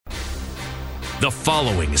The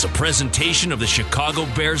following is a presentation of the Chicago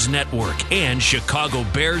Bears Network and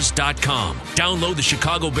ChicagoBears.com. Download the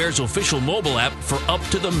Chicago Bears official mobile app for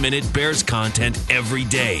up-to-the-minute Bears content every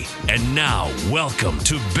day. And now, welcome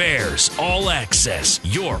to Bears All Access,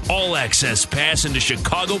 your all-access pass into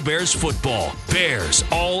Chicago Bears football. Bears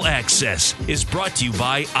All Access is brought to you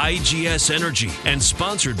by IGS Energy and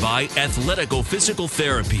sponsored by Athletico Physical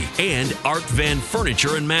Therapy and Art Van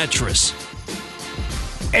Furniture and Mattress.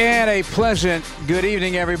 And a pleasant good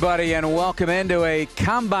evening, everybody, and welcome into a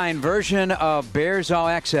combine version of Bears All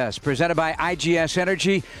Access, presented by IGS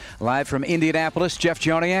Energy, live from Indianapolis. Jeff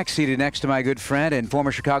Joniak, seated next to my good friend and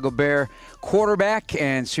former Chicago Bear quarterback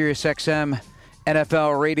and SiriusXM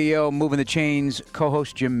NFL Radio Moving the Chains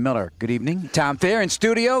co-host Jim Miller. Good evening. Tom Thayer in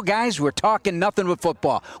studio. Guys, we're talking nothing but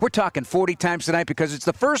football. We're talking 40 times tonight because it's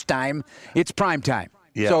the first time it's prime time.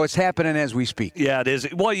 Yeah. So it's happening as we speak. Yeah, it is.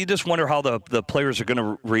 Well, you just wonder how the players are going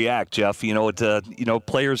to react, Jeff.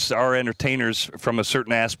 Players are entertainers from a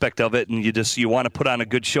certain aspect of it, and you want to put on a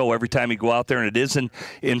good show every time you go out there, and it is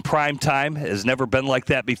in prime time. Has never been like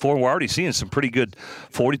that before. We're already seeing some pretty good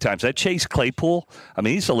 40 times. That Chase Claypool, I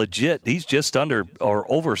mean, he's just under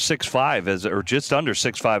or over 6'5", or just under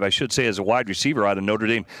 6'5", I should say, as a wide receiver out of Notre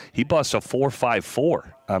Dame. He busts a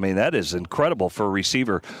 4.54. I mean, that is incredible for a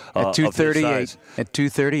receiver at 238. At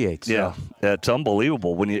 238. So. Yeah, that's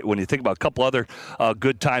unbelievable. When you think about a couple other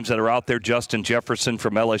good times that are out there, Justin Jefferson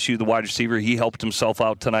from LSU, the wide receiver, he helped himself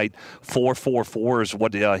out tonight. 4.44 is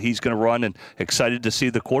what he's going to run, and excited to see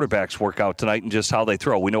the quarterbacks work out tonight and just how they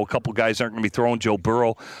throw. We know a couple guys aren't going to be throwing. Joe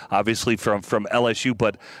Burrow, obviously from LSU,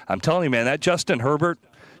 but I'm telling you, man, that Justin Herbert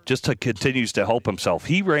just continues to help himself.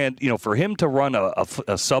 He ran, for him to run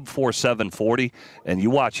a sub 4.7 40, and you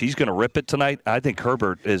watch, he's going to rip it tonight. I think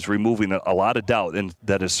Herbert is removing a lot of doubt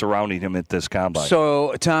that is surrounding him at this combine.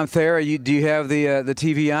 So, Tom Thayer, do you have the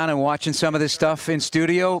TV on and watching some of this stuff in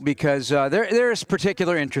studio? Because there's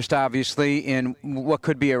particular interest, obviously, in what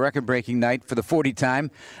could be a record-breaking night for the 40 time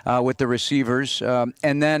with the receivers.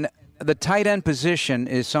 And then the tight end position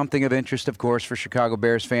is something of interest, of course, for Chicago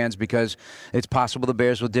Bears fans because it's possible the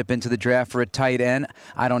Bears will dip into the draft for a tight end.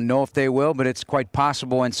 I don't know if they will, but it's quite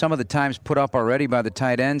possible. And some of the times put up already by the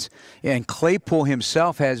tight ends. And Claypool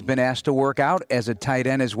himself has been asked to work out as a tight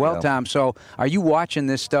end as well, yeah. Tom. So are you watching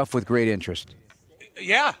this stuff with great interest?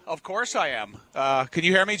 Yeah, of course I am. Can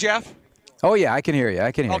you hear me, Jeff? Oh, yeah, I can hear you.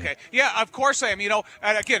 Okay. Yeah, of course I am.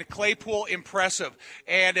 And again, Claypool, impressive.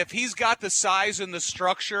 And if he's got the size and the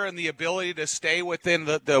structure and the ability to stay within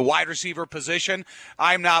the wide receiver position,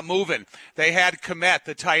 I'm not moving. They had Kmet,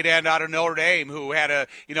 the tight end out of Notre Dame, who had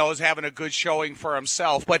was having a good showing for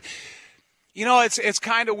himself. But it's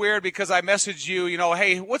kind of weird because I messaged you,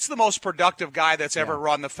 hey, what's the most productive guy that's ever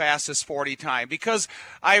run the fastest 40 time? Because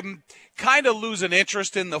I'm kind of losing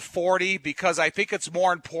interest in the 40 because I think it's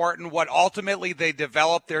more important what ultimately they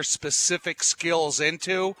develop their specific skills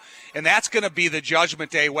into, and that's going to be the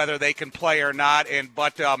judgment day whether they can play or not.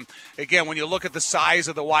 But again, when you look at the size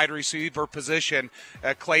of the wide receiver position,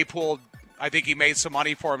 Claypool, I think he made some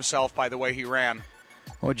money for himself by the way he ran.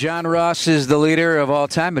 Well, John Ross is the leader of all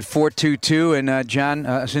time at 4.22, and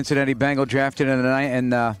John, Cincinnati Bengal, drafted in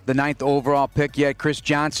the ninth overall pick. You had Chris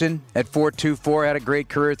Johnson at 4.24, had a great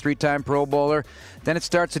career, three-time Pro Bowler. Then it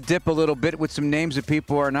starts to dip a little bit with some names that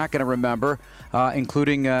people are not going to remember,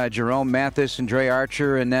 including Jerome Mathis and Dre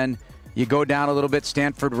Archer. And then you go down a little bit,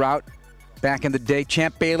 Stanford route back in the day.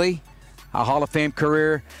 Champ Bailey, a Hall of Fame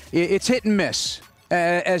career. It's hit and miss.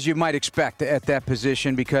 As you might expect at that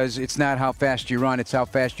position, because it's not how fast you run, it's how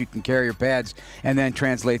fast you can carry your pads and then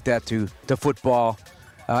translate that to football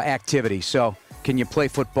activity. So can you play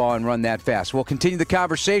football and run that fast? We'll continue the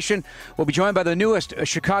conversation. We'll be joined by the newest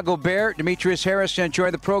Chicago Bear, Demetrius Harris,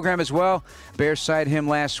 joined the program as well. Bears signed him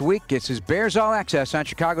last week. It's his Bears All Access on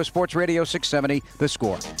Chicago Sports Radio 670, The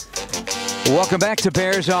Score. Welcome back to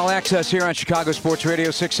Bears All Access here on Chicago Sports Radio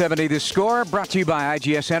 670 The Score, brought to you by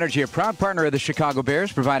IGS Energy, a proud partner of the Chicago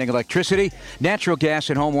Bears, providing electricity, natural gas,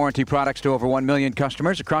 and home warranty products to over 1 million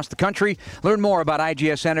customers across the country. Learn more about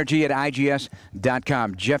IGS Energy at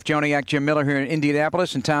IGS.com. Jeff Joniak, Jim Miller here in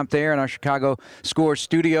Indianapolis, and Tom Thayer in our Chicago Score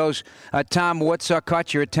studios. Tom, what's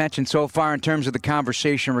caught your attention so far in terms of the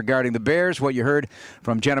conversation regarding the Bears, what you heard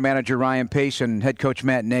from general manager Ryan Pace and head coach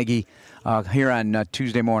Matt Nagy here on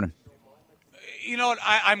Tuesday morning?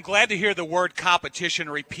 I'm glad to hear the word competition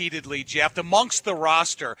repeatedly, Jeff, amongst the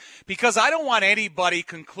roster, because I don't want anybody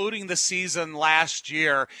concluding the season last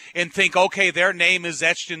year and think, okay, their name is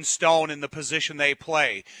etched in stone in the position they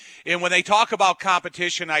play. And when they talk about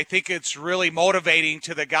competition, I think it's really motivating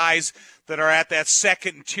to the guys that are at that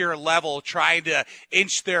second tier level, trying to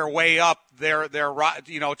inch their way up their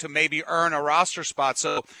to maybe earn a roster spot.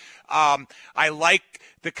 So I like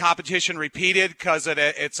the competition repeated because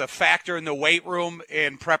it's a factor in the weight room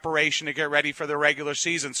in preparation to get ready for the regular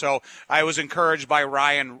season. So I was encouraged by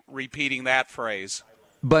Ryan repeating that phrase.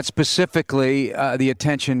 But specifically, the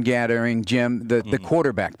attention gathering, Jim, the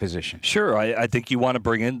quarterback position. Sure, I think you want to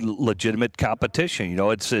bring in legitimate competition.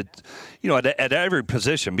 It's at every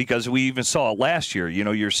position, because we even saw it last year.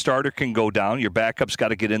 Your starter can go down, your backup's got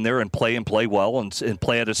to get in there and play well and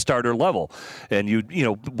play at a starter level. And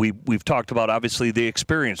we've talked about obviously the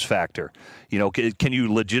experience factor. Can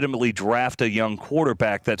you legitimately draft a young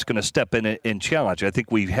quarterback that's going to step in and challenge? I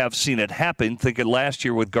think we have seen it happen. Think of last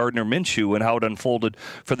year with Gardner Minshew and how it unfolded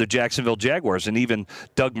for the Jacksonville Jaguars. And even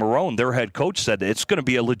Doug Marrone, their head coach, said it's going to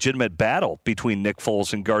be a legitimate battle between Nick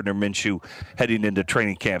Foles and Gardner Minshew heading into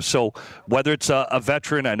training camp. So whether it's a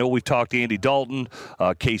veteran, I know we've talked to Andy Dalton,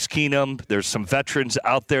 Case Keenum, there's some veterans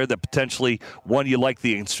out there that potentially, one, you like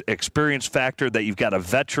the experience factor, that you've got a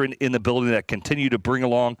veteran in the building that continue to bring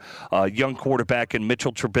along young quarterback in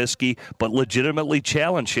Mitchell Trubisky, but legitimately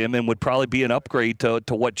challenge him, and would probably be an upgrade to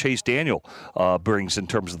what Chase Daniel brings in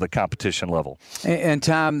terms of the competition level. And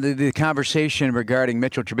Tom, the conversation regarding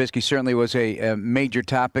Mitchell Trubisky certainly was a major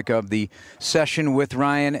topic of the session with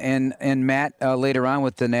Ryan and Matt later on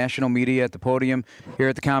with the national media at the podium here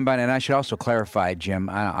at the Combine. And I should also clarify, Jim,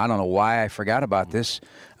 I don't know why I forgot about this.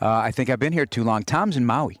 I think I've been here too long. Tom's in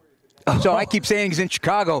Maui. So I keep saying he's in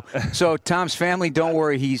Chicago. So Tom's family, don't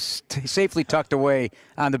worry, he's safely tucked away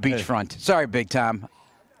on the beachfront. Sorry, Big Tom.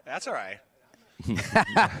 That's all right.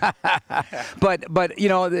 But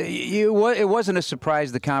it wasn't a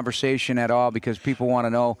surprise, the conversation at all, because people want to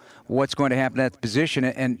know what's going to happen at the position,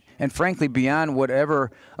 and frankly, beyond whatever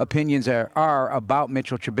opinions are about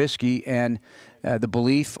Mitchell Trubisky and the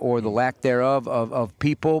belief or the lack thereof of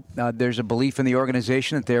people, there's a belief in the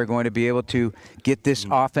organization that they're going to be able to get this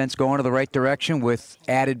offense going in the right direction with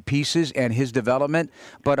added pieces and his development.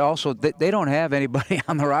 But also, they don't have anybody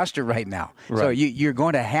on the roster right now. Right. So you're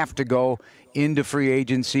going to have to go into free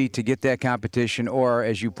agency to get that competition, or,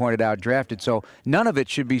 as you pointed out, drafted. So none of it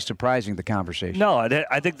should be surprising, the conversation. No,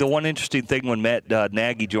 I think the one interesting thing when Matt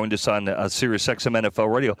Nagy joined us on Sirius XM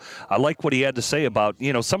NFL Radio, I like what he had to say about,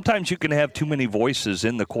 sometimes you can have too many voices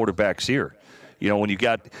in the quarterback's ear. When you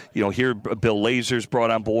got, here Bill Lazor's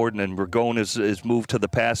brought on board, and then Ragone is moved to the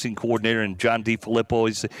passing coordinator, and John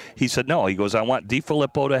DeFilippo, he said, no. He goes, I want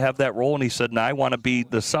DeFilippo to have that role, and he said, no, I want to be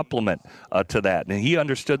the supplement to that. And he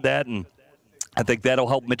understood that, and I think that'll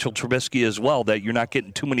help Mitchell Trubisky as well, that you're not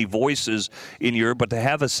getting too many voices in your ear, but to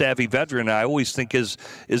have a savvy veteran, I always think is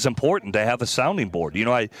important, to have a sounding board.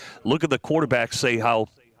 I look at the quarterbacks, say how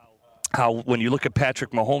when you look at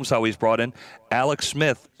Patrick Mahomes, how he's brought in, Alex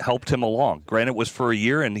Smith helped him along. Granted, it was for a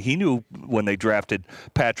year, and he knew when they drafted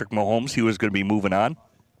Patrick Mahomes he was going to be moving on.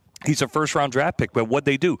 He's a first-round draft pick, but what'd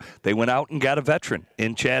they do? They went out and got a veteran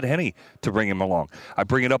in Chad Henne to bring him along. I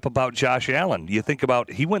bring it up about Josh Allen. You think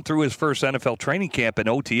about, he went through his first NFL training camp in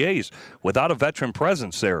OTAs without a veteran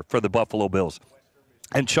presence there for the Buffalo Bills.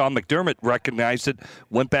 And Sean McDermott recognized it,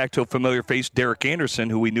 went back to a familiar face, Derek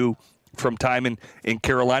Anderson, who we knew from time in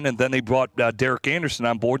Carolina, and then they brought Derek Anderson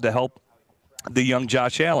on board to help the young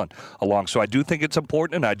Josh Allen along. So I do think it's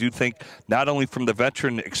important, and I do think not only from the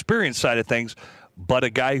veteran experience side of things, but a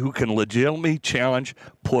guy who can legitimately challenge,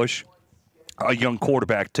 push a young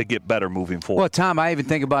quarterback to get better moving forward. Well, Tom, I even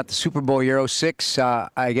think about the Super Bowl year 06.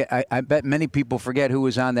 I bet many people forget who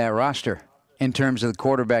was on that roster in terms of the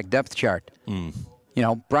quarterback depth chart.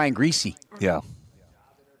 Brian Griese. Yeah.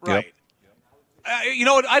 Right. Yep.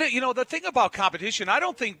 The thing about competition, I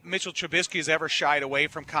don't think Mitchell Trubisky has ever shied away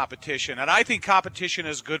from competition, and I think competition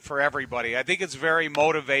is good for everybody. I think it's very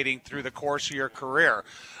motivating through the course of your career.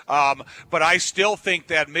 But I still think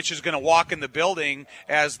that Mitch is going to walk in the building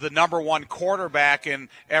as the number one quarterback, and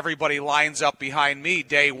everybody lines up behind me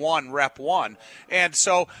day one, rep one. And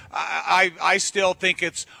so I still think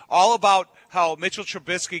it's all about how Mitchell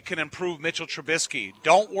Trubisky can improve Mitchell Trubisky.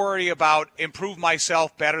 Don't worry about improve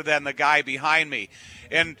myself better than the guy behind me.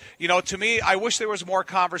 And, to me, I wish there was more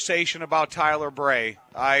conversation about Tyler Bray.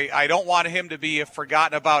 I don't want him to be a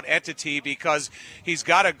forgotten about entity because he's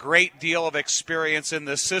got a great deal of experience in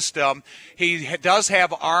the system. He does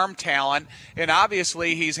have arm talent, and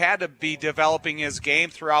obviously he's had to be developing his game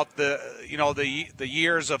throughout the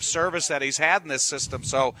years of service that he's had in this system.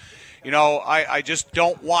 So, I just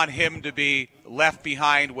don't want him to be left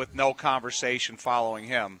behind with no conversation following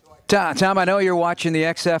him. Tom, I know you're watching the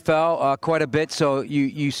XFL quite a bit, so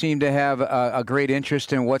you seem to have a great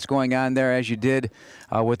interest in what's going on there, as you did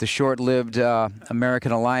with the short-lived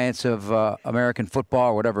American Alliance of American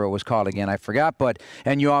Football, or whatever it was called again, I forgot.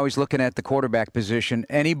 And you're always looking at the quarterback position.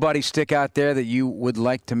 Anybody stick out there that you would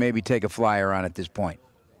like to maybe take a flyer on at this point?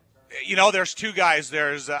 You know, there's two guys.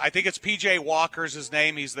 There's, I think it's P.J. Walker's his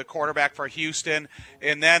name. He's the quarterback for Houston.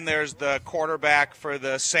 And then there's the quarterback for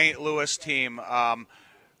the St. Louis team,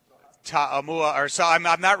 Ta'amua, or so I'm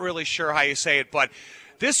not really sure how you say it, but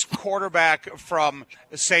this quarterback from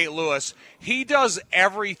St. Louis, he does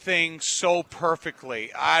everything so perfectly.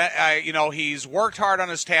 He's worked hard on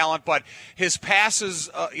his talent, but his passes,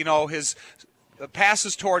 his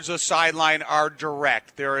passes towards the sideline are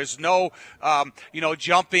direct. There is no,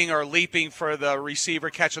 jumping or leaping for the receiver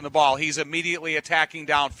catching the ball. He's immediately attacking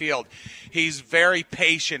downfield. He's very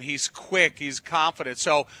patient. He's quick. He's confident.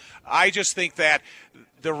 So I just think that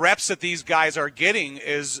the reps that these guys are getting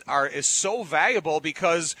is so valuable,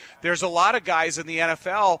 because there's a lot of guys in the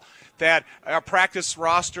NFL that are practice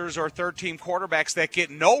rosters or third-team quarterbacks that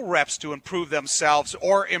get no reps to improve themselves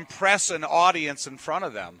or impress an audience in front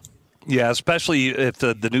of them. Yeah, especially if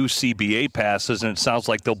the new CBA passes, and it sounds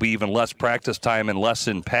like there'll be even less practice time and less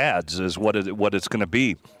in pads is what it's going to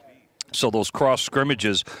be. So those cross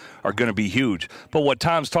scrimmages are going to be huge. But what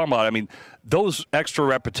Tom's talking about, I mean, those extra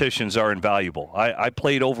repetitions are invaluable. I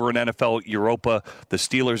played over in NFL Europa. The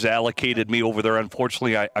Steelers allocated me over there.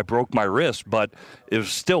 Unfortunately, I broke my wrist, but it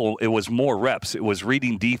was more reps. It was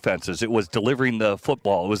reading defenses. It was delivering the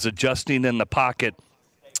football. It was adjusting in the pocket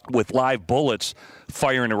with live bullets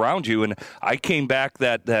firing around you. And I came back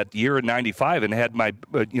that year in '95 and had my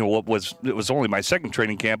it was only my second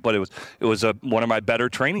training camp, but it was one of my better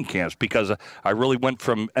training camps, because I really went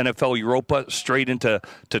from NFL Europa straight into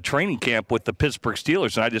training camp with the Pittsburgh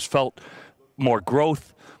Steelers, and I just felt more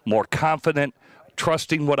growth, more confident,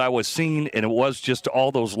 trusting what I was seeing, and it was just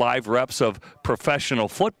all those live reps of professional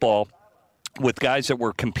football with guys that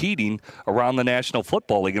were competing around the National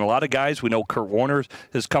Football League. And a lot of guys, we know Kurt Warner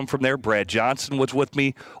has come from there. Brad Johnson was with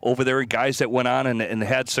me over there, guys that went on and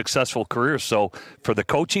had successful careers. So for the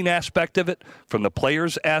coaching aspect of it, from the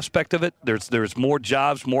players aspect of it, there's more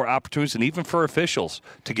jobs, more opportunities, and even for officials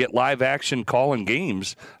to get live action calling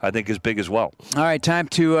games, I think is big as well. All right, time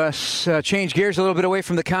to change gears a little bit away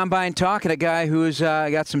from the combine talk, and a guy who's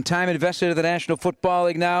got some time invested in the National Football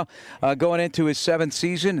League now, going into his 7th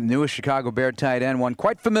season, the newest Chicago Bears tight end, one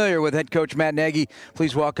quite familiar with head coach Matt Nagy.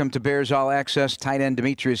 Please welcome to Bears All Access tight end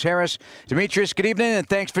Demetrius Harris. Demetrius, good evening, and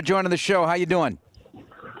thanks for joining the show. How you doing?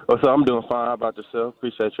 What's up? I'm doing fine. How about yourself?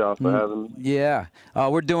 Appreciate y'all for having me. Yeah,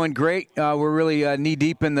 we're doing great. We're really knee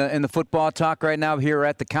deep in the football talk right now here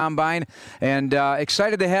at the Combine, and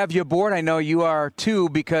excited to have you aboard. I know you are too,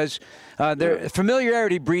 because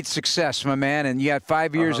familiarity breeds success, my man. And you got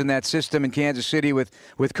 5 years in that system in Kansas City with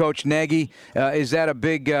Coach Nagy. Is that a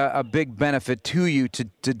big benefit to you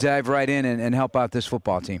to dive right in and help out this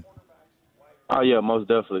football team? Oh yeah, most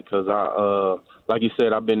definitely. Because like you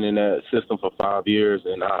said, I've been in that system for 5 years,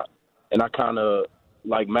 and I kind of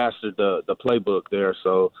like mastered the playbook there.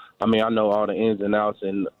 So I mean, I know all the ins and outs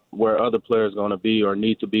and where other players going to be or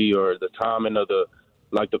need to be, or the timing of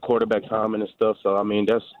the quarterback timing and stuff. So I mean,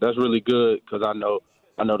 that's really good, because I know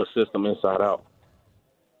the system inside out.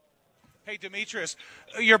 Hey, Demetrius,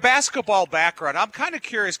 your basketball background, I'm kind of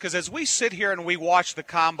curious, because as we sit here and we watch the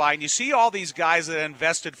Combine, you see all these guys that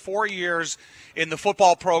invested 4 years in the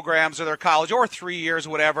football programs or their college, or 3 years,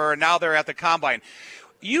 whatever, and now they're at the Combine.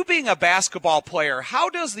 You being a basketball player,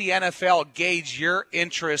 how does the NFL gauge your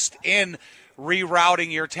interest in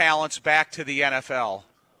rerouting your talents back to the NFL?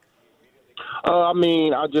 I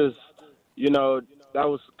mean, I just, that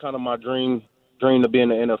was kind of my dream to be in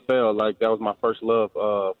the NFL. Like, that was my first love,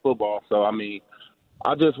 football. So I mean,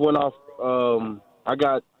 I just went off. I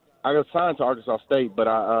got signed to Arkansas State, but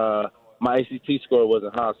my ACT score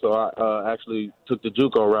wasn't high, so I actually took the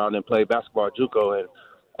JUCO route and played basketball at JUCO. And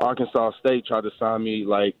Arkansas State tried to sign me,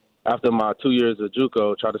 like, after my 2 years of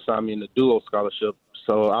JUCO, tried to sign me in the dual scholarship.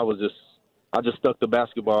 So I just stuck to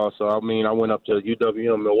basketball. So I mean, I went up to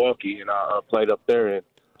UWM Milwaukee, and I played up there. And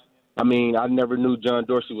I mean, I never knew John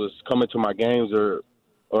Dorsey was coming to my games or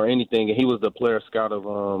anything, and he was the player scout of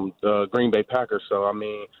the Green Bay Packers. So I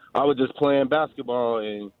mean, I was just playing basketball,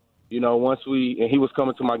 and once he was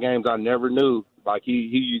coming to my games, I never knew. Like, he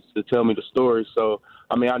used to tell me the story. So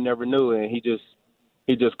I mean, I never knew, and he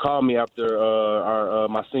just called me after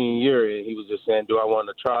my senior year, and he was just saying, do I want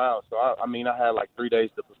to try out? So I mean, I had like 3 days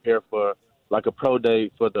to prepare for like a pro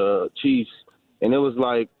day for the Chiefs, and it was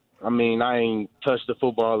like, I mean, I ain't touched the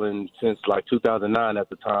football since like 2009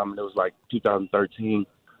 at the time, and it was like 2013.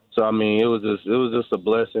 So I mean, it was just a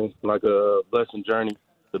blessing, like a blessing journey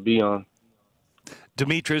to be on.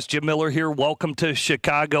 Demetrius, Jim Miller here. Welcome to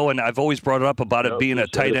Chicago, and I've always brought it up about it being a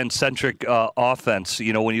tight end centric offense.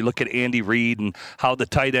 You know, when you look at Andy Reid and how the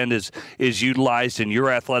tight end is utilized and your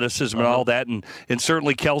athleticism and all that, and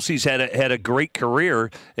certainly Kelsey's had a great career,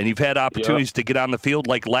 and you've had opportunities to get on the field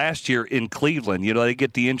like last year in Cleveland. You know, they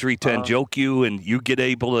get the injury to Njoku, and you get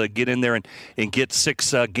able to get in there and get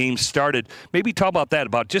 6 games started. Maybe talk about that,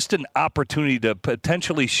 about just an opportunity to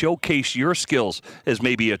potentially showcase your skills as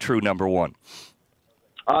maybe a true number one.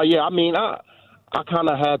 Yeah, I mean, I kind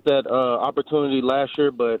of had that opportunity last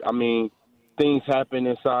year, but I mean, things happen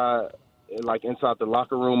inside the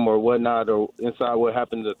locker room or whatnot, or inside what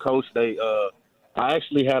happened to the coach. I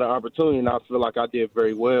actually had an opportunity, and I feel like I did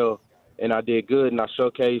very well, and I did good, and I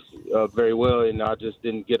showcased very well, and I just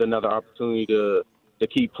didn't get another opportunity to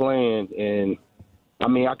keep playing. And I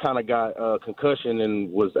mean, I kind of got a concussion and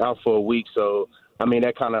was out for a week, so. I mean,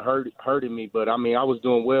 that kind of hurted me, but I mean, I was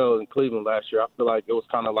doing well in Cleveland last year. I feel like it was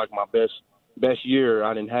kind of like my best year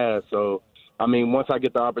I didn't have. So, I mean, once I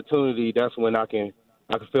get the opportunity, that's when I can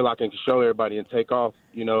feel I can show everybody and take off,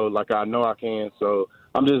 you know, like I know I can. So,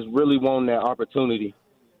 I'm just really wanting that opportunity.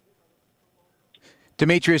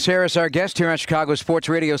 Demetrius Harris, our guest here on Chicago Sports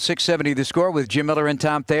Radio 670 The Score with Jim Miller and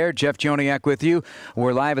Tom Thayer. Jeff Joniak with you.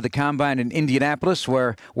 We're live at the Combine in Indianapolis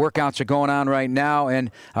where workouts are going on right now. And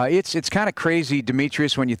it's kind of crazy,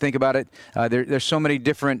 Demetrius, when you think about it. There's so many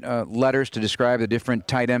different letters to describe the different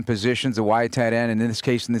tight end positions, the Y tight end, and in this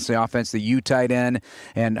case, in this offense, the U tight end,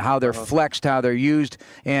 and how they're flexed, how they're used.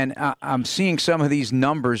 And I'm seeing some of these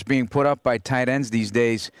numbers being put up by tight ends these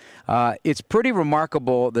days. It's pretty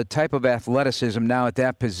remarkable the type of athleticism now at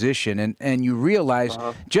that position, and you realize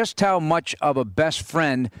just how much of a best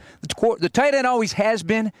friend the tight end always has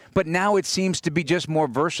been, but now it seems to be just more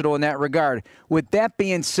versatile in that regard. With that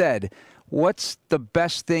being said, what's the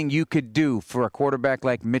best thing you could do for a quarterback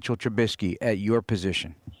like Mitchell Trubisky at your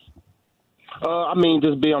position? I mean,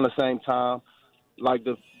 just be on the same time,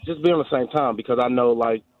 just be on the same time, because I know,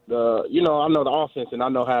 I know the offense and I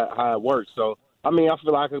know how it works. So, I mean, I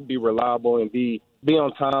feel like I could be reliable and be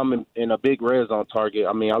on time and a big red zone target.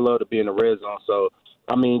 I mean, I love to be in the red zone. So,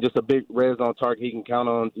 I mean, just a big red zone target he can count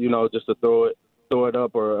on, you know, just to throw it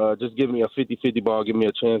up, or just give me a 50-50 ball, give me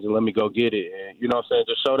a chance and let me go get it. And, you know what I'm saying,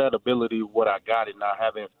 just show that ability what I got, and I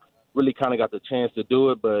haven't really kind of got the chance to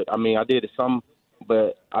do it. But, I mean, I did it some,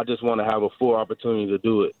 but I just want to have a full opportunity to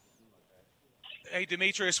do it. Hey,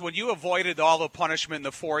 Demetrius, when you avoided all the punishment in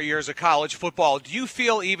the 4 years of college football, do you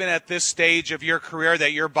feel even at this stage of your career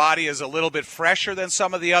that your body is a little bit fresher than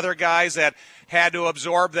some of the other guys that had to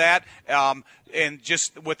absorb that, and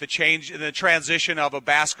just with the change and the transition of a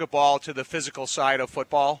basketball to the physical side of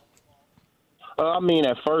football? I mean,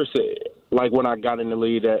 at first, like when I got in the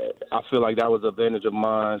league, I feel like that was an advantage of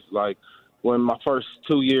mine. Like when my first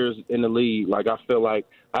 2 years in the league, like I feel like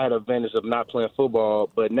I had an advantage of not playing football,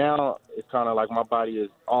 but now it's kind of like my body is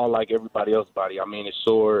all like everybody else's body. I mean, it's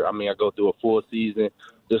sore. I mean, I go through a full season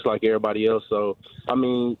just like everybody else. So, I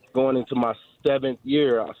mean, going into my 7th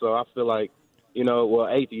year, so I feel like, you know,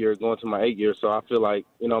 8th year, going to my 8th year. So I feel like,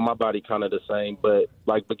 you know, my body kind of the same. But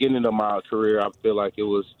like beginning of my career, I feel like it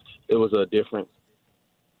was a difference.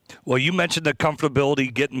 Well, you mentioned the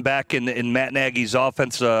comfortability getting back in Matt Nagy's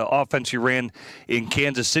offense you ran in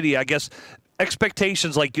Kansas City. I guess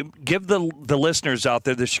expectations, like give the listeners out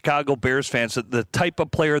there, the Chicago Bears fans, the type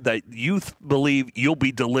of player that you believe you'll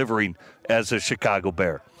be delivering as a Chicago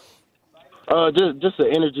Bear. Just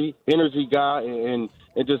an energy guy, and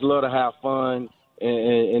just love to have fun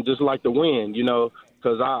and just like to win, you know,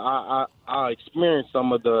 because I experienced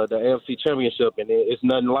some of the AFC Championship, and it's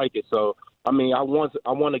nothing like it. So, I mean, I want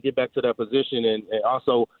to get back to that position and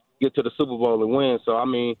also get to the Super Bowl and win. So, I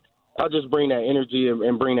mean, I'll just bring that energy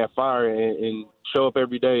and bring that fire and show up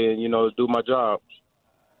every day and, you know, do my job.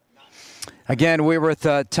 Again, we're with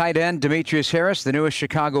tight end Demetrius Harris, the newest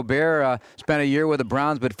Chicago Bear. Spent a year with the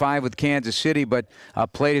Browns, but 5 with Kansas City, but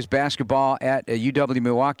played his basketball at UW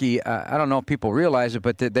Milwaukee. I don't know if people realize it,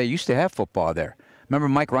 but they used to have football there. Remember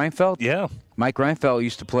Mike Reinfeldt? Yeah. Mike Reinfeldt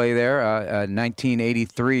used to play there.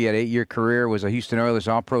 1983, at 8-year career, was a Houston Oilers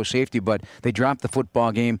all-pro safety, but they dropped the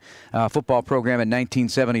football program in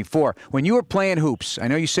 1974. When you were playing hoops, I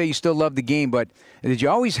know you say you still love the game, but did you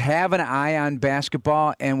always have an eye on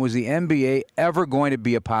basketball, and was the NBA ever going to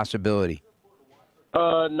be a possibility?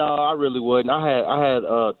 No, I really wouldn't. I had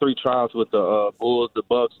 3 trials with the Bulls, the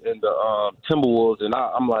Bucks, and the Timberwolves, and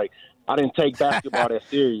I'm like, I didn't take basketball that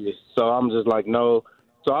serious, so I'm just like, no.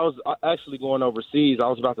 So I was actually going overseas. I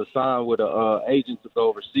was about to sign with an agent to go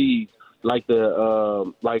overseas. like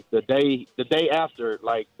the day after,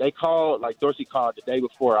 like they called, like Dorsey called the day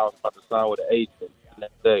before I was about to sign with an agent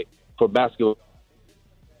that day for basketball.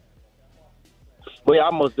 But yeah,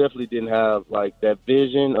 I most definitely didn't have like that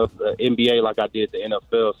vision of the NBA like I did the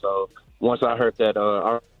NFL. So once I heard that,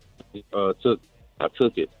 I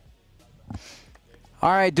took it. All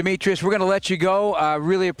right, Demetrius, we're going to let you go.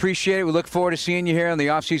 Really appreciate it. We look forward to seeing you here when the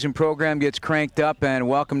off-season program gets cranked up. And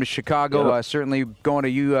welcome to Chicago. Yep. Certainly going to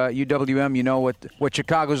UWM, you know what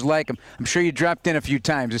Chicago's like. I'm sure you dropped in a few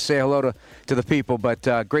times to say hello to the people.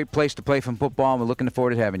 But great place to play some football, and we're looking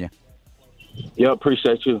forward to having you. Yeah,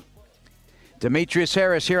 appreciate you. Demetrius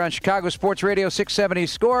Harris here on Chicago Sports Radio 670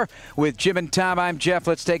 Score with Jim and Tom. I'm Jeff.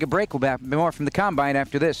 Let's take a break. We'll be back more from the Combine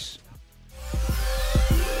after this.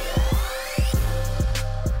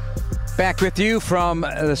 Back with you from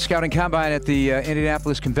the Scouting Combine at the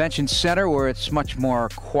Indianapolis Convention Center, where it's much more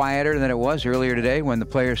quieter than it was earlier today when the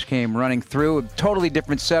players came running through. A totally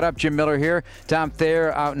different setup. Jim Miller here. Tom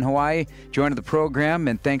Thayer out in Hawaii joining the program,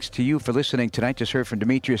 and thanks to you for listening tonight. Just heard from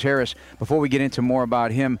Demetrius Harris. Before we get into more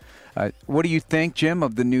about him, what do you think, Jim,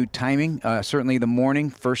 of the new timing? Certainly the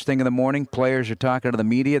morning, first thing in the morning, players are talking to the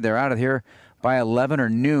media. They're out of here by 11 or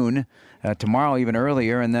noon. Tomorrow even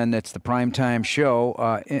earlier, and then it's the primetime show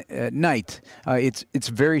at night. It's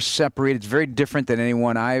very separated. It's very different than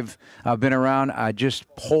anyone I've been around. Just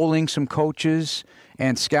polling some coaches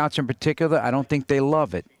and scouts in particular, I don't think they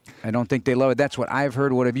love it. That's what I've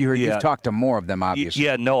heard. What have you heard? Yeah. You've talked to more of them, obviously.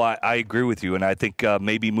 Yeah, no, I agree with you, and I think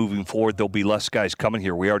maybe moving forward there'll be less guys coming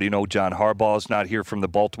here. We already know John Harbaugh's not here from the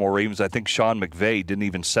Baltimore Ravens. I think Sean McVay didn't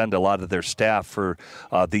even send a lot of their staff for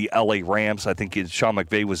the L.A. Rams. I think Sean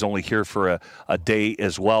McVay was only here for a day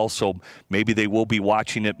as well, so maybe they will be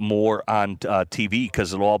watching it more on TV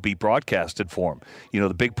because it'll all be broadcasted for them. You know,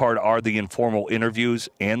 the big part are the informal interviews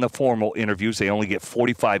and the formal interviews. They only get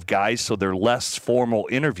 45 guys, so they're less formal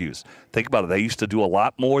interviews. Think about it. They used to do a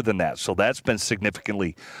lot more than that. So that's been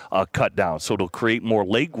significantly cut down. So it'll create more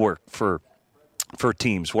legwork for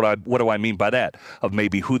teams. What do I mean by that? Of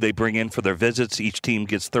maybe who they bring in for their visits. Each team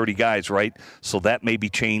gets 30 guys, right? So that may be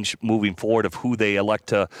changed moving forward of who they elect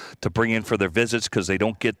to bring in for their visits because they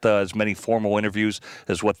don't get as many formal interviews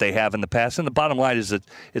as what they have in the past. And the bottom line is that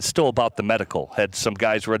it's still about the medical. Had some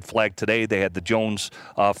guys red flag today. They had the Jones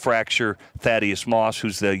fracture. Thaddeus Moss,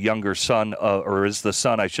 who's the younger son, or is the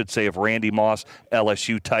son, I should say, of Randy Moss,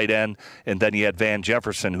 LSU tight end. And then you had Van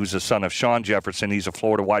Jefferson, who's the son of Sean Jefferson. He's a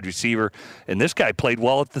Florida wide receiver. And this guy played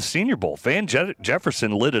well at the Senior Bowl. Van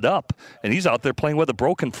Jefferson lit it up, and he's out there playing with a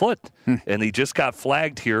broken foot. And he just got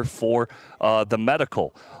flagged here for the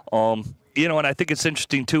medical. You know, and I think it's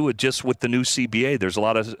interesting, too, just with the new CBA, there's a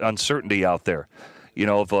lot of uncertainty out there, you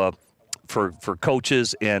know, of for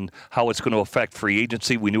coaches and how it's going to affect free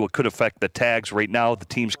agency. We knew it could affect the tags. Right now, the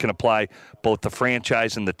teams can apply both the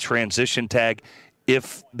franchise and the transition tag.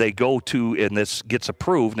 If they go to, and this gets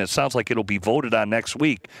approved, and it sounds like it'll be voted on next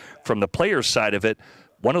week, from the players' side of it,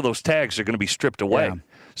 one of those tags are going to be stripped away. Yeah.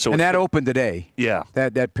 So and that opened today. Yeah.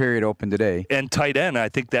 That period opened today. And tight end, I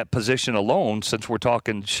think that position alone, since we're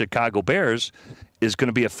talking Chicago Bears, is going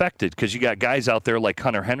to be affected because you got guys out there like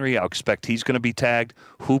Hunter Henry. I expect he's going to be tagged.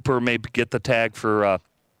 Hooper may get the tag for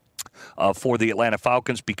the Atlanta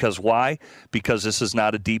Falcons. Because why? Because this is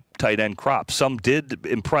not a deep tight end crop. Some did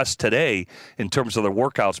impress today in terms of their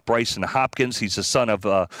workouts. Bryson Hopkins, he's the son of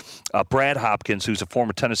Brad Hopkins, who's a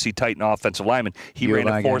former Tennessee Titan offensive lineman. He ran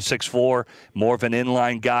a 4.64, more of an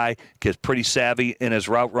inline guy, gets pretty savvy in his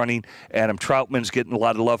route running. Adam Troutman's getting a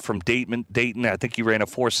lot of love from Dayton. I think he ran a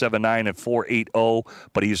 4.79 and 4.80,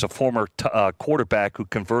 but he's a former quarterback who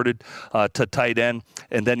converted to tight end.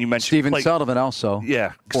 And then you mentioned Stephen Sullivan also.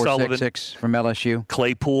 Yeah, 4.66 from LSU.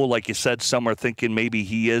 Claypool, like you said, some are thinking maybe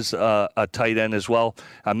he is a tight end as well.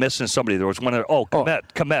 I'm missing somebody. There was one.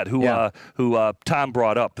 Komet, who Tom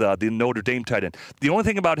brought up, the Notre Dame tight end. The only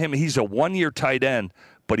thing about him, he's a one-year tight end,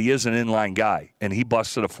 but he is an inline guy, and he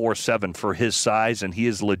busted a 4.7 for his size, and he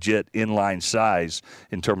is legit inline size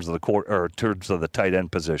in terms of the tight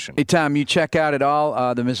end position. Hey, Tom, you check out at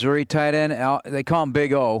all the Missouri tight end. They call him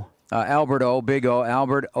Big O, Albert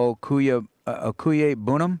Okuye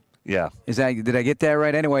Bunam. Yeah. Did I get that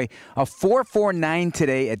right? Anyway, a 4.49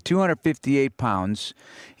 today at 258 pounds.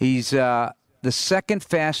 He's the second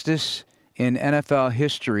fastest in NFL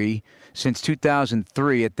history since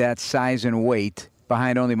 2003 at that size and weight,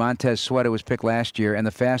 behind only Montez Sweat, who was picked last year, and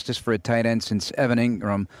the fastest for a tight end since Evan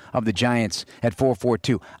Ingram of the Giants at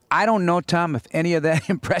 4.42. I don't know, Tom, if any of that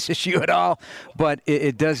impresses you at all, but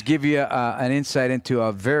it does give you an insight into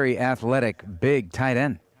a very athletic, big tight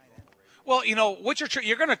end. Well, you know, what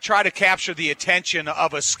you're going to try to capture the attention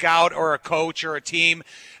of a scout or a coach or a team.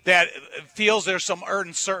 that feels there's some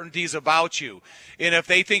uncertainties about you. And if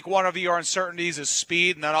they think one of your uncertainties is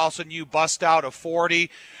speed, and then all of a sudden you bust out a 40,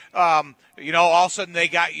 all of a sudden they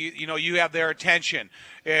got you. You have their attention.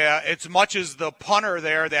 It's much as the punter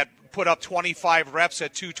there that put up 25 reps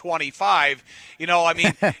at 225.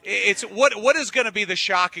 It's what is going to be the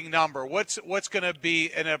shocking number? What's going to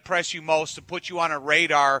be and impress you most to put you on a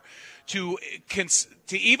radar to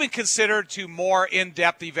even consider to more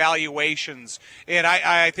in-depth evaluations? And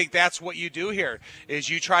I think that's what you do here, is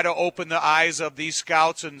you try to open the eyes of these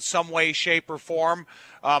scouts in some way, shape, or form.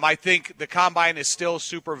 I think the combine is still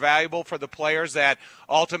super valuable for the players that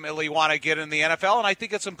ultimately want to get in the NFL, and I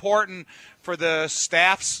think it's important for the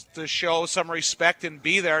staffs to show some respect and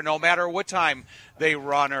be there no matter what time they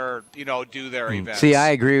run or do their events. See, I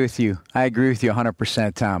agree with you. I agree with you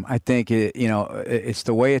 100%, Tom. I think it's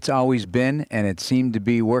the way it's always been, and it seemed to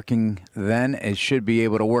be working then. It should be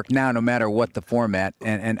able to work now, no matter what the format.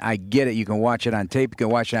 And I get it. You can watch it on tape, you can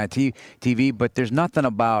watch it on TV, but there's nothing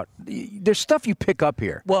about. There's stuff you pick up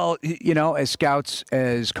here. Well, as scouts,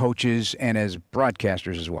 as coaches, and as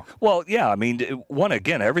broadcasters as well. Well, yeah. I mean,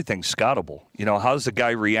 everything's scoutable. How does the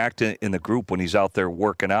guy react in the group when he's out there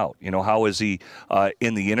working out? How is he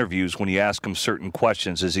in the interviews when you ask him certain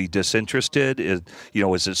questions? Is he disinterested? Is it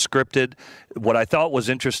scripted? What I thought was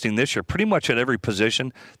interesting this year, pretty much at every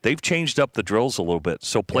position, they've changed up the drills a little bit.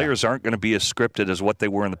 So players aren't going to be as scripted as what they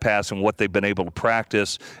were in the past and what they've been able to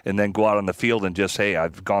practice and then go out on the field and just, hey,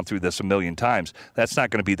 I've gone through this a million times. That's not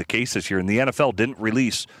going to be the case this year. And the NFL didn't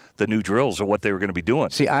release the new drills or what they were going to be doing.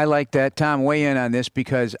 See, I like that. Tom, weigh in on this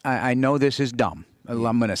because I know this is dumb.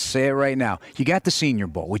 I'm going to say it right now. You got the Senior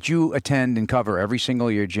Bowl, which you attend and cover every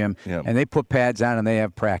single year, Jim, and they put pads on and they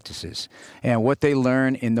have practices. And what they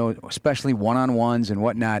learn in those, especially one-on-ones and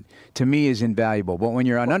whatnot, to me is invaluable. But when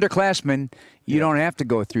you're an underclassman, you don't have to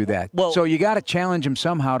go through that. Well, so you got to challenge them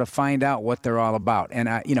somehow to find out what they're all about. And,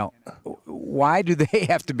 why do they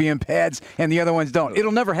have to be in pads and the other ones don't?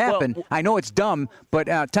 It'll never happen. Well, I know it's dumb, but,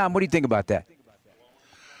 Tom, what do you think about that?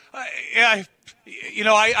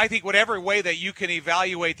 I think whatever way that you can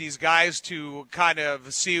evaluate these guys to kind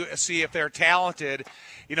of see if they're talented,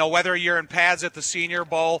 whether you're in pads at the Senior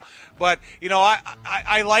Bowl, but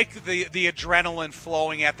I like the adrenaline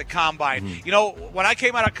flowing at the combine. When I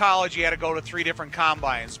came out of college, you had to go to 3 different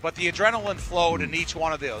combines, but the adrenaline flowed in each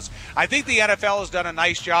one of those. I think the NFL has done a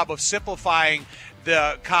nice job of simplifying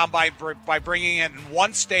the combine by bringing in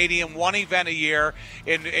one stadium, one event a year,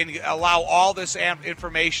 and allow all this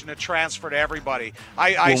information to transfer to everybody.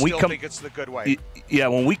 I still think it's the good way. Yeah,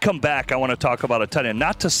 when we come back, I want to talk about a tight end.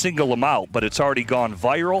 Not to single them out, but it's already gone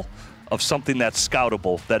viral of something that's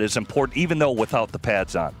scoutable, that is important, even though without the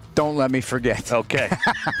pads on. Don't let me forget. Okay.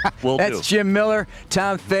 That's Jim Miller,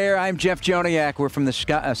 Tom Thayer. I'm Jeff Joniak. We're from the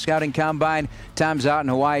Scouting Combine. Tom's out in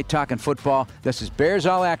Hawaii talking football. This is Bears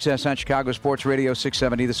All Access on Chicago Sports Radio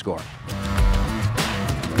 670 The Score.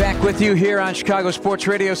 Back with you here on Chicago Sports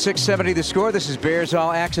Radio 670 The Score. This is Bears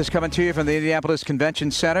All Access coming to you from the Indianapolis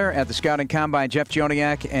Convention Center at the Scouting Combine. Jeff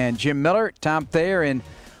Joniak and Jim Miller, Tom Thayer in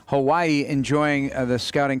Hawaii enjoying the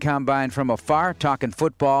Scouting Combine from afar, talking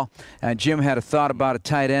football. Jim had a thought about a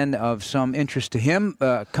tight end of some interest to him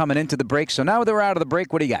coming into the break. So now that we're out of the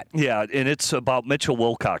break, what do you got? Yeah, and it's about Mitchell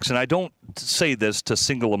Wilcox. And I don't say this to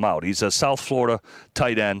single him out. He's a South Florida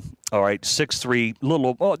tight end, all right,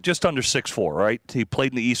 6'3", just under 6'4", right? He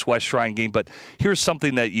played in the East-West Shrine game. But here's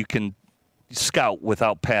something that you can scout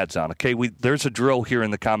without pads on, okay? There's a drill here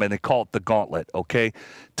in the combine. They call it the gauntlet, okay?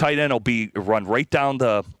 Tight end will run right down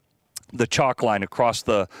the chalk line across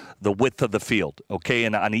the width of the field, okay?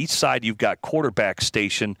 And on each side, you've got quarterback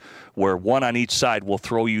station where one on each side will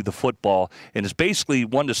throw you the football. And it's basically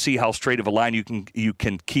one to see how straight of a line you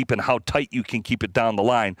can keep and how tight you can keep it down the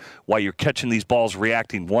line while you're catching these balls,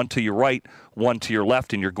 reacting one to your right, one to your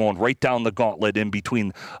left, and you're going right down the gauntlet in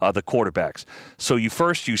between the quarterbacks. So you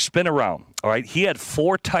spin around, all right? He had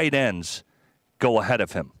 4 tight ends go ahead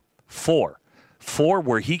of him. 4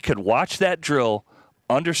 where he could watch that drill,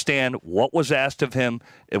 understand what was asked of him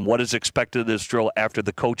and what is expected of this drill after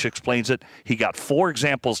the coach explains it. He got 4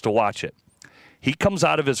 examples to watch it. He comes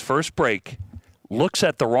out of his first break, looks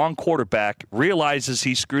at the wrong quarterback, realizes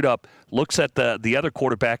he screwed up, looks at the other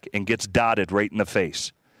quarterback, and gets dotted right in the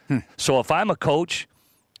face. So if I'm a coach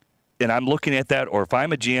and I'm looking at that, or if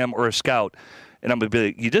I'm a GM or a scout, and I'm going to be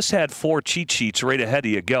like, you just had 4 cheat sheets right ahead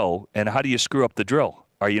of you go, and how do you screw up the drill?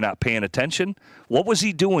 Are you not paying attention? What was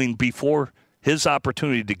he doing before his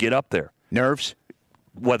opportunity to get up there? Nerves?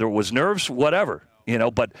 Whether it was nerves, whatever.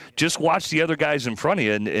 But just watch the other guys in front of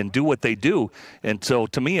you and do what they do. And so,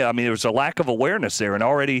 to me, I mean, there was a lack of awareness there. And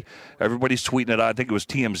already everybody's tweeting it out. I think it was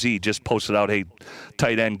TMZ just posted out, hey,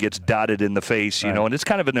 tight end gets dotted in the face, right. And it's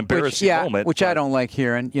kind of an embarrassing moment. Which I don't like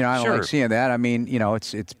hearing. I don't like seeing that. I mean,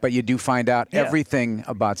 it's but you do find out everything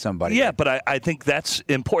about somebody. Yeah, but I think that's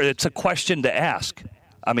important. It's a question to ask.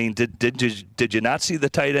 I mean, did you not see the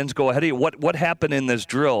tight ends go ahead of you? What happened in this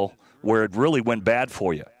drill where it really went bad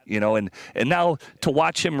for you? And now to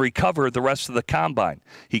watch him recover the rest of the combine.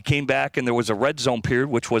 He came back and there was a red zone period,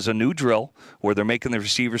 which was a new drill where they're making the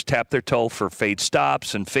receivers tap their toe for fade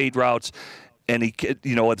stops and fade routes. And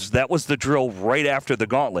that was the drill right after the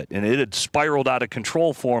gauntlet, and it had spiraled out of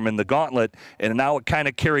control for him in the gauntlet, and now it kind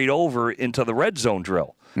of carried over into the red zone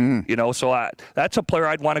drill. So that's a player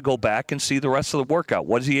I'd want to go back and see the rest of the workout.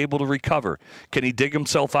 What is he able to recover? Can he dig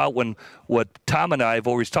himself out when what Tom and I have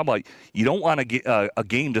always talked about, you don't want a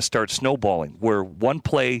game to start snowballing where one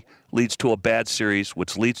play leads to a bad series,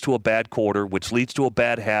 which leads to a bad quarter, which leads to a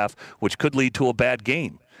bad half, which could lead to a bad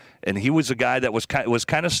game. And he was a guy that was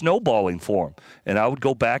kind of snowballing for him. And I would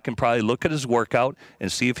go back and probably look at his workout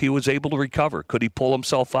and see if he was able to recover. Could he pull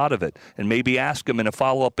himself out of it? And maybe ask him in a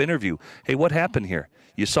follow-up interview, hey, what happened here?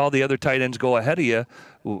 You saw the other tight ends go ahead of you.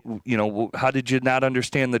 How did you not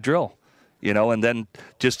understand the drill? And then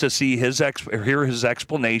just to see hear his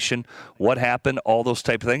explanation, what happened, all those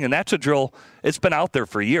type of things. And that's a drill, it's been out there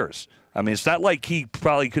for years. I mean, it's not like he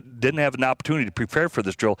probably didn't have an opportunity to prepare for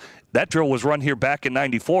this drill. That drill was run here back in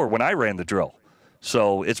 '94 when I ran the drill.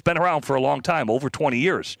 So it's been around for a long time, over 20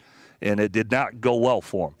 years, and it did not go well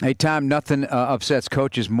for him. Hey, Tom, nothing upsets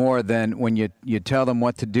coaches more than when you tell them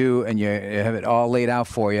what to do and you have it all laid out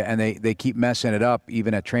for you, and they keep messing it up.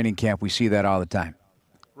 Even at training camp, we see that all the time.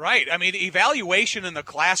 Right. I mean, evaluation in the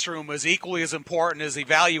classroom is equally as important as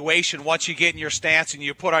evaluation once you get in your stance and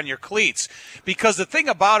you put on your cleats. Because the thing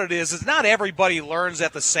about it is not everybody learns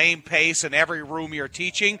at the same pace in every room you're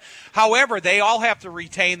teaching. However, they all have to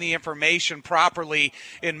retain the information properly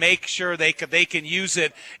and make sure they can use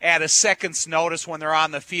it at a second's notice when they're on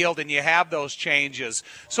the field and you have those changes.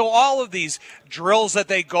 So all of these drills that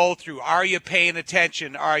they go through, are you paying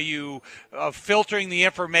attention? Are you filtering the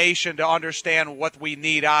information to understand what we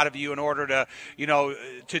need out of you in order to,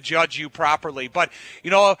 to judge you properly? But,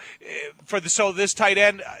 so this tight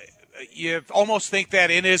end, you almost think that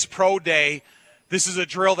in his pro day, this is a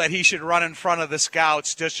drill that he should run in front of the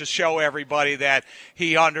scouts just to show everybody that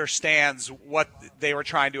he understands what they were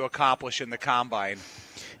trying to accomplish in the combine.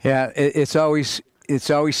 Yeah, it's always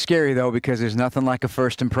scary, though, because there's nothing like a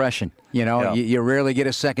first impression. You rarely get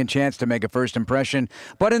a second chance to make a first impression.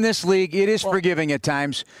 But in this league, it is forgiving at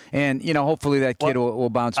times. And, hopefully that kid will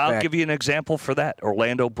bounce back. I'll give you an example for that.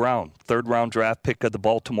 Orlando Brown, third-round draft pick of the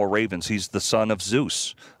Baltimore Ravens. He's the son of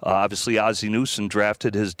Zeus. Obviously, Ozzie Newsome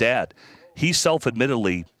drafted his dad. He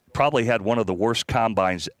self-admittedly probably had one of the worst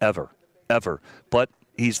combines ever. But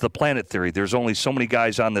he's the planet theory. There's only so many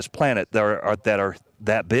guys on this planet that are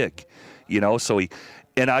that big.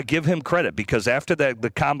 And I give him credit because after that the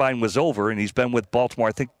combine was over and he's been with Baltimore,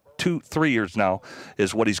 I think 2-3 years now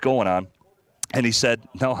is what he's going on. And he said,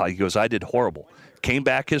 he goes, I did horrible. Came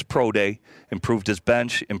back his pro day, improved his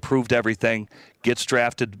bench, improved everything, gets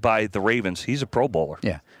drafted by the Ravens. He's a Pro Bowler.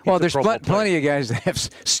 Yeah. Well, there's plenty of guys that have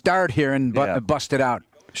starred here and busted out.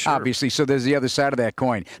 Sure. Obviously, so there's the other side of that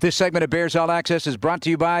coin. This segment of Bears All Access is brought to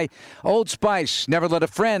you by Old Spice. Never let a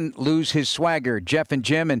friend lose his swagger. Jeff and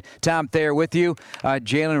Jim and Tom Thayer with you.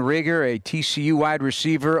 Jalen Reagor, a TCU wide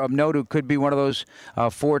receiver of note who could be one of those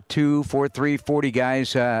 4'2", 4'3", 40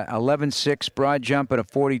 guys. 11'6" broad jump and a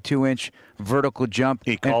 42-inch vertical jump.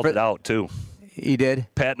 He called it out, too. He did?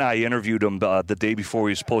 Pat and I interviewed him the day before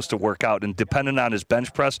he was supposed to work out, and depending on his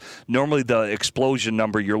bench press, normally the explosion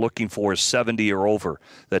number you're looking for is 70 or over.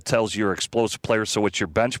 That tells you're an explosive player, so it's your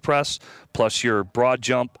bench press plus your broad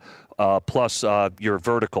jump plus your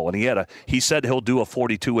vertical. And he said he'll do a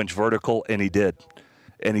 42-inch vertical, and he did.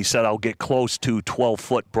 And he said, I'll get close to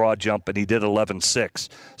 12-foot broad jump, and he did 11.6.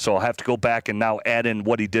 So I'll have to go back and now add in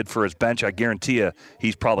what he did for his bench. I guarantee you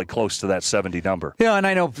he's probably close to that 70 number. Yeah, and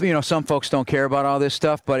I know some folks don't care about all this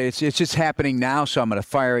stuff, but it's just happening now, so I'm going to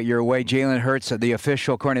fire it your way. Jalen Hurts, the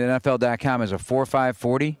official, according to NFL.com, is a 4.5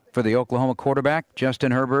 40 for the Oklahoma quarterback.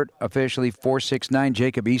 Justin Herbert, officially 4.69.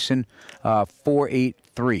 Jacob Eason,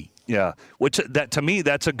 4.83. Yeah, which that to me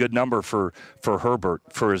that's a good number for Herbert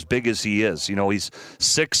for as big as he is. He's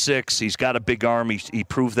 6'6". He's got a big arm. He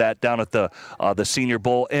proved that down at the Senior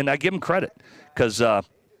Bowl, and I give him credit because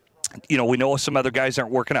we know some other guys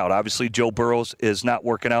aren't working out. Obviously, Joe Burrows is not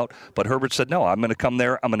working out, but Herbert said, no, I'm going to come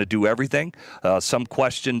there. I'm going to do everything. Some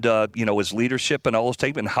questioned, his leadership and all those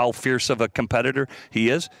things and how fierce of a competitor he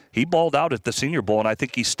is. He balled out at the Senior Bowl, and I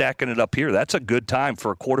think he's stacking it up here. That's a good time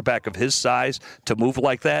for a quarterback of his size to move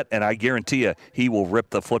like that, and I guarantee you he will rip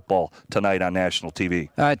the football tonight on national TV.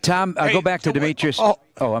 Tom, go back to Demetrius. Oh,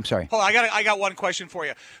 I'm sorry. Hold on, I got one question for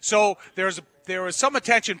you. So there was some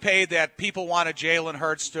attention paid that people wanted Jalen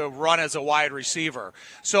Hurts to run as a wide receiver.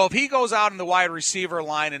 So if he goes out in the wide receiver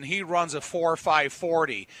line and he runs a 4.5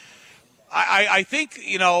 40, I think,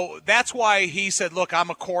 that's why he said, look, I'm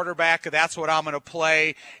a quarterback. That's what I'm going to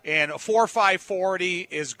play. And a 4.5 40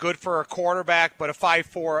 is good for a quarterback, but a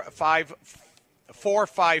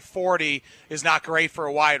 4.5 40 is not great for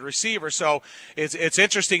a wide receiver. So it's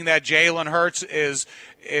interesting that Jalen Hurts is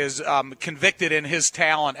convicted in his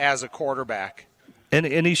talent as a quarterback.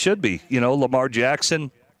 And he should be. Lamar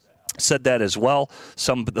Jackson said that as well.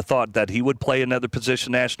 Some thought that he would play another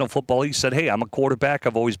position in national football. He said, hey, I'm a quarterback.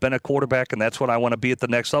 I've always been a quarterback, and that's what I want to be at the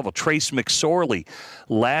next level. Trace McSorley,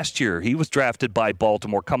 last year, he was drafted by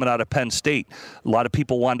Baltimore coming out of Penn State. A lot of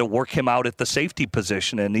people wanted to work him out at the safety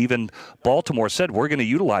position, and even Baltimore said, we're going to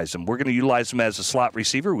utilize him. We're going to utilize him as a slot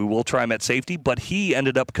receiver. We will try him at safety, but he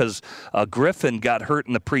ended up, because Griffin got hurt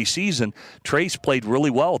in the preseason, Trace played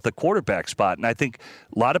really well at the quarterback spot, and I think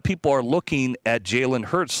a lot of people are looking at Jalen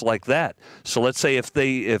Hurts like that. So let's say if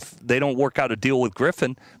they don't work out a deal with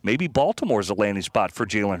Griffin, maybe Baltimore's a landing spot for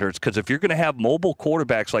Jalen Hurts, because if you're going to have mobile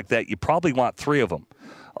quarterbacks like that, you probably want three of them.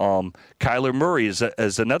 Kyler Murray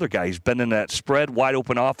is another guy. He's been in that spread,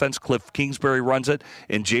 wide-open offense. Cliff Kingsbury runs it.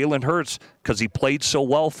 And Jalen Hurts, because he played so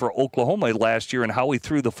well for Oklahoma last year and how he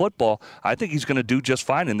threw the football, I think he's going to do just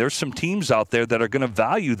fine. And there's some teams out there that are going to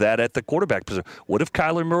value that at the quarterback position. What if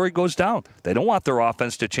Kyler Murray goes down? They don't want their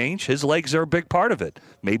offense to change. His legs are a big part of it.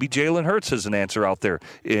 Maybe Jalen Hurts is an answer out there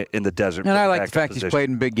in the desert. And I like the fact he's played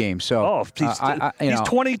in big games. So he's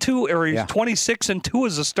 22, or he's 26-2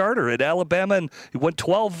 as a starter at Alabama, and he went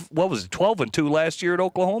 12-2 last year at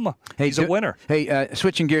Oklahoma. He's a winner. Hey,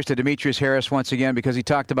 switching gears to Demetrius Harris once again, because he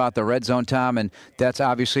talked about the red zone, Tom, and that's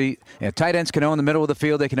obviously tight ends can own the middle of the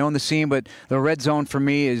field, they can own the seam, but the red zone for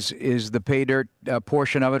me is the pay dirt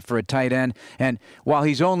portion of it for a tight end. And while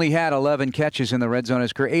he's only had 11 catches in the red zone in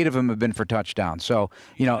his career, 8 of them have been for touchdowns. So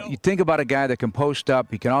you think about a guy that can post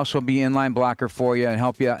up, he can also be inline blocker for you and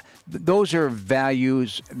help you. Those are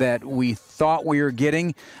values that we thought we were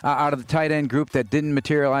getting out of the tight end group that didn't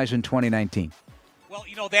materialize in 2019.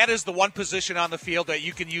 Well, that is the one position on the field that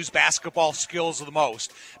you can use basketball skills the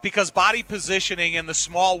most, because body positioning in the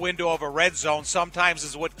small window of a red zone sometimes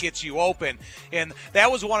is what gets you open. And that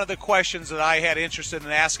was one of the questions that I had interested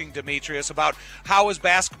in asking Demetrius about how his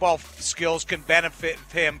basketball skills can benefit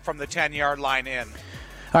him from the 10-yard line in.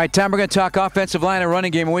 All right, Tom, we're going to talk offensive line and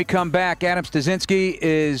running game. When we come back, Adam Stasinski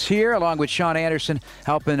is here along with Sean Anderson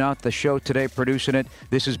helping out the show today, producing it.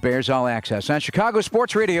 This is Bears All Access on Chicago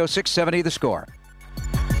Sports Radio 670 The Score.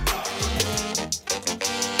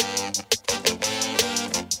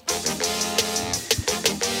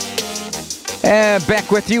 And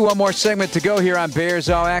back with you. One more segment to go here on Bears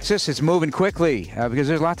All Access. It's moving quickly because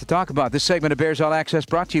there's a lot to talk about. This segment of Bears All Access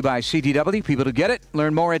brought to you by CDW. People to get it,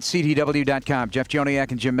 learn more at CDW.com. Jeff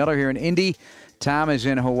Joniak and Jim Miller here in Indy. Tom is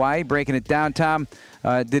in Hawaii, breaking it down. Tom,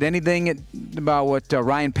 did anything about what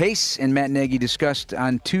Ryan Pace and Matt Nagy discussed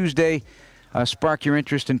on Tuesday spark your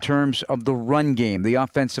interest in terms of the run game, the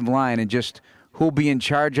offensive line, and just who'll be in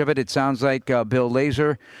charge of it? It sounds like Bill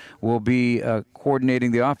Lazor will be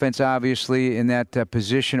coordinating the offense, obviously, in that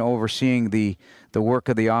position, overseeing the work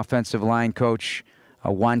of the offensive line coach,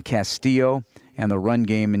 Juan Castillo, and the run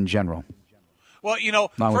game in general. Well,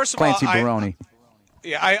 first of Clancy all, Baroni.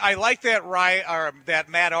 I like that that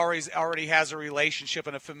Matt already has a relationship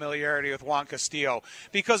and a familiarity with Juan Castillo,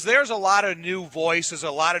 because there's a lot of new voices, a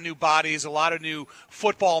lot of new bodies, a lot of new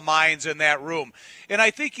football minds in that room. And I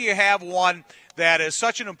think you have one that is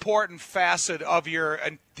such an important facet of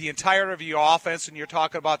the entirety of your offense, and you're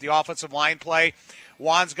talking about the offensive line play.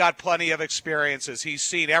 Juan's got plenty of experiences. He's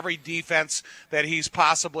seen every defense that he's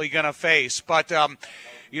possibly going to face. But,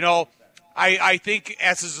 I think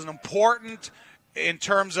as is an important in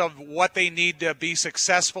terms of what they need to be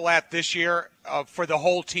successful at this year for the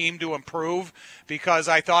whole team to improve, because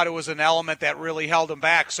I thought it was an element that really held him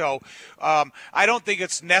back. So I don't think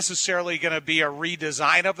it's necessarily going to be a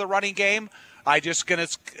redesign of the running game. I just going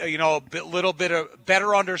to, little bit of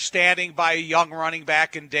better understanding by a young running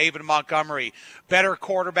back in David Montgomery, better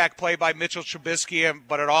quarterback play by Mitchell Trubisky,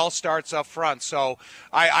 but it all starts up front. So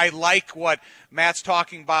I like what Matt's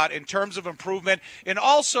talking about in terms of improvement, and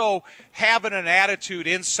also having an attitude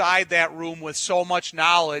inside that room with so much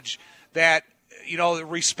knowledge that,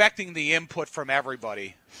 respecting the input from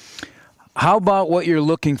everybody. How about what you're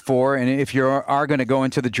looking for, and if you are going to go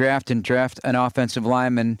into the draft and draft an offensive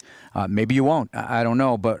lineman, maybe you won't, I don't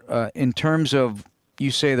know, but in terms of, you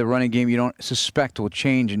say the running game you don't suspect will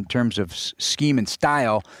change in terms of scheme and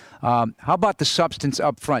style, how about the substance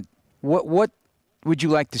up front? What would you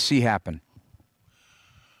like to see happen?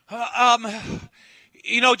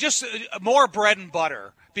 Just more bread and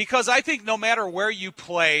butter. Because I think no matter where you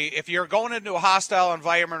play, if you're going into a hostile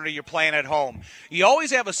environment or you're playing at home, you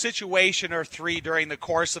always have a situation or three during the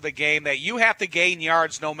course of a game that you have to gain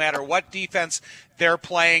yards no matter what defense they're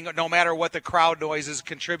playing, no matter what the crowd noise is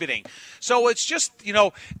contributing. So it's just,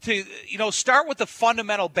 to start with the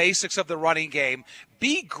fundamental basics of the running game,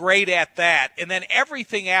 be great at that, and then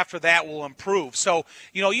everything after that will improve. So,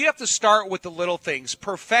 you have to start with the little things,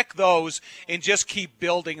 perfect those, and just keep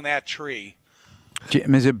building that tree.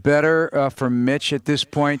 Jim, is it better for Mitch at this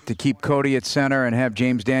point to keep Cody at center and have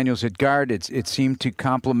James Daniels at guard? It seemed to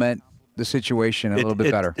complement the situation a little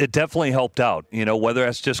bit better. It definitely helped out, whether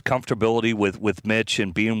that's just comfortability with Mitch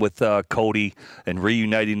and being with Cody and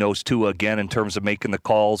reuniting those two again in terms of making the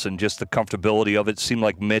calls and just the comfortability of it. It seemed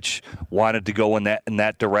like Mitch wanted to go in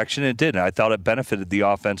that direction, and it did. And I thought it benefited the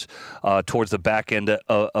offense towards the back end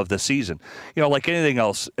of the season. Like anything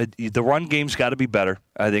else, the run game's got to be better.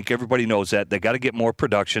 I think everybody knows that. They got to get more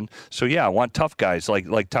production. So, yeah, I want tough guys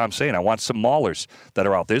like Tom's saying. I want some maulers that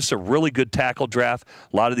are out there. This is a really good tackle draft.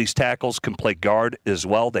 A lot of these tackles can play guard as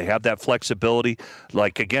well. They have that flexibility.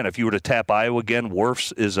 Like, again, if you were to tap Iowa again,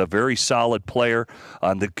 Wirfs is a very solid player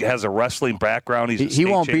that has a wrestling background. He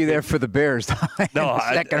won't be there for the Bears. No,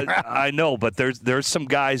 I know, but there's some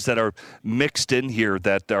guys that are mixed in here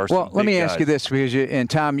that are Well, let me ask you this, because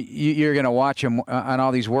Tom, you're going to watch him on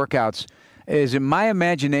all these workouts. Is it my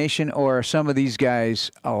imagination, or are some of these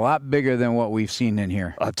guys a lot bigger than what we've seen in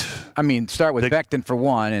here? Start with Becton for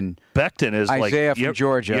one, and Becton is Isaiah from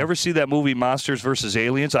Georgia. You ever see that movie Monsters vs.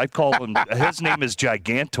 Aliens? I call him. His name is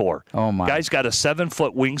Gigantor. Oh my! Guy's got a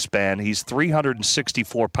 7-foot wingspan. He's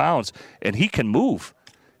 364 pounds, and he can move.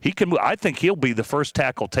 He can move. I think he'll be the first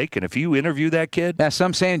tackle taken. If you interview that kid. Yeah,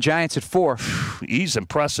 some saying Giants at 4. He's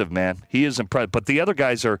impressive, man. He is impressive. But the other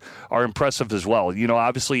guys are impressive as well.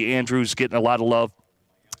 Obviously Andrews getting a lot of love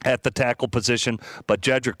at the tackle position, but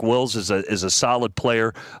Jedrick Wills is a solid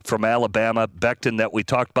player from Alabama. Becton that we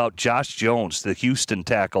talked about. Josh Jones, the Houston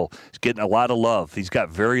tackle, is getting a lot of love. He's got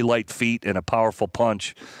very light feet and a powerful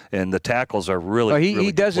punch, and the tackles are really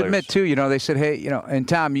he does players. admit, too, they said, hey, and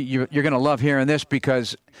Tom, you're going to love hearing this,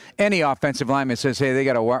 because any offensive lineman says, hey, they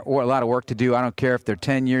got a lot of work to do. I don't care if they're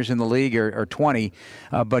 10 years in the league or 20,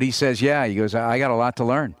 but he says, he goes, I got a lot to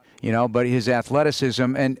learn. But his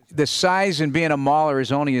athleticism and the size and being a mauler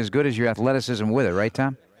is only as good as your athleticism with it, right,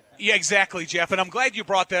 Tom? Yeah, exactly, Jeff. And I'm glad you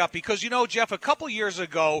brought that up, because, Jeff, a couple years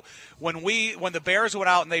ago when the Bears went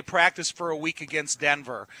out and they practiced for a week against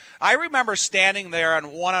Denver, I remember standing there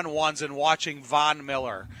on one-on-ones and watching Von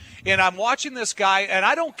Miller. And I'm watching this guy, and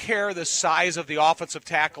I don't care the size of the offensive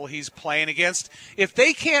tackle he's playing against. If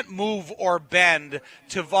they can't move or bend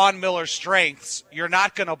to Von Miller's strengths, you're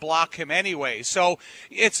not going to block him anyway. So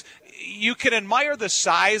you can admire the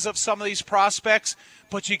size of some of these prospects,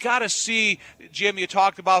 but you got to see, Jim, you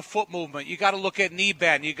talked about foot movement. You got to look at knee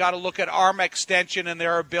bend. You got to look at arm extension and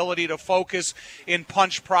their ability to focus and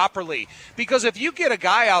punch properly. Because if you get a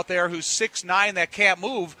guy out there who's 6'9" that can't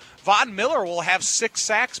move, Von Miller will have 6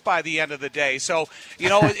 sacks by the end of the day. So,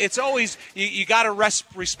 it's always, you got to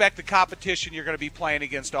respect the competition you're going to be playing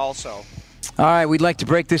against also. All right, we'd like to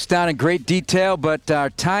break this down in great detail, but our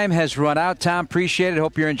time has run out. Tom, appreciate it.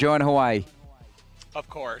 Hope you're enjoying Hawaii. Of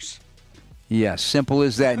course. Yes, simple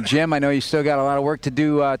as that. Jim, I know you still got a lot of work to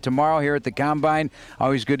do tomorrow here at the Combine.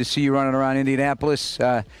 Always good to see you running around Indianapolis.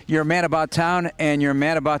 You're a man about town, and you're a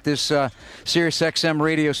man about this SiriusXM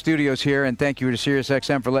radio studios here, and thank you to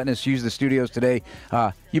SiriusXM for letting us use the studios today.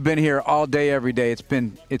 You've been here all day, every day. It's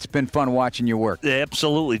been fun watching your work.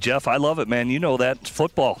 Absolutely, Jeff. I love it, man. You know that. It's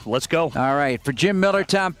football. Let's go. All right. For Jim Miller,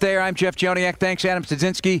 Tom Thayer, I'm Jeff Joniak. Thanks, Adam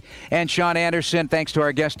Stadzinski and Sean Anderson. Thanks to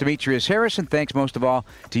our guest, Demetrius Harrison. Thanks most of all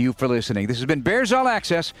to you for listening. This has been Bears All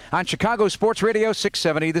Access on Chicago Sports Radio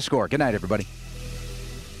 670 The Score. Good night, everybody.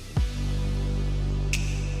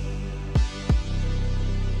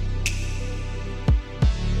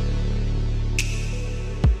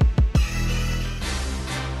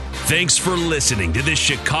 Thanks for listening to this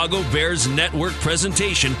Chicago Bears Network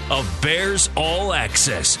presentation of Bears All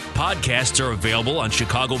Access. Podcasts are available on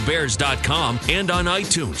chicagobears.com and on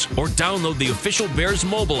iTunes, or download the official Bears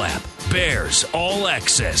mobile app. Bears All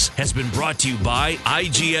Access has been brought to you by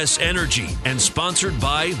IGS Energy and sponsored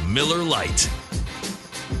by Miller Lite.